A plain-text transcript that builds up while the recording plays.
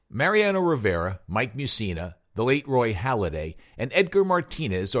Mariano Rivera, Mike Mussina, the late Roy Halladay, and Edgar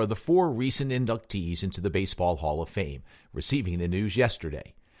Martinez are the four recent inductees into the Baseball Hall of Fame, receiving the news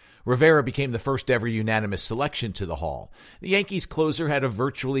yesterday. Rivera became the first ever unanimous selection to the Hall. The Yankees closer had a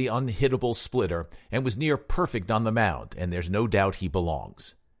virtually unhittable splitter and was near perfect on the mound, and there's no doubt he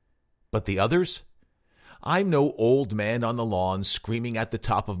belongs. But the others? I'm no old man on the lawn screaming at the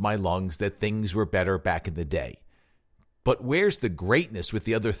top of my lungs that things were better back in the day. But where's the greatness with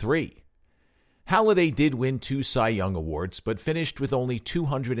the other three? Halladay did win 2 Cy Young Awards, but finished with only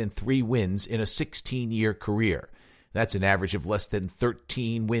 203 wins in a 16-year career. That's an average of less than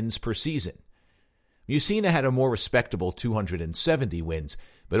 13 wins per season. Mussina had a more respectable 270 wins,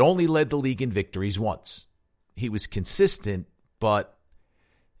 but only led the league in victories once. He was consistent,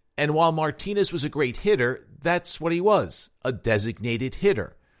 and while Martinez was a great hitter, that's what he was, a designated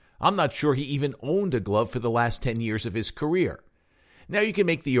hitter. I'm not sure he even owned a glove for the last 10 years of his career. Now you can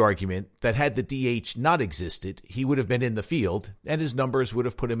make the argument that had the DH not existed, he would have been in the field and his numbers would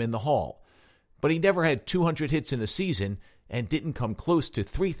have put him in the Hall. But he never had 200 hits in a season and didn't come close to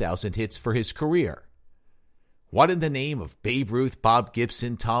 3,000 hits for his career. What in the name of Babe Ruth, Bob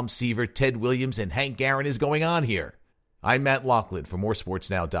Gibson, Tom Seaver, Ted Williams, and Hank Aaron is going on here? I'm Matt Loughlin for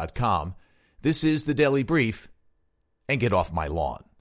moresportsnow.com. This is the Daily Brief, and get off my lawn.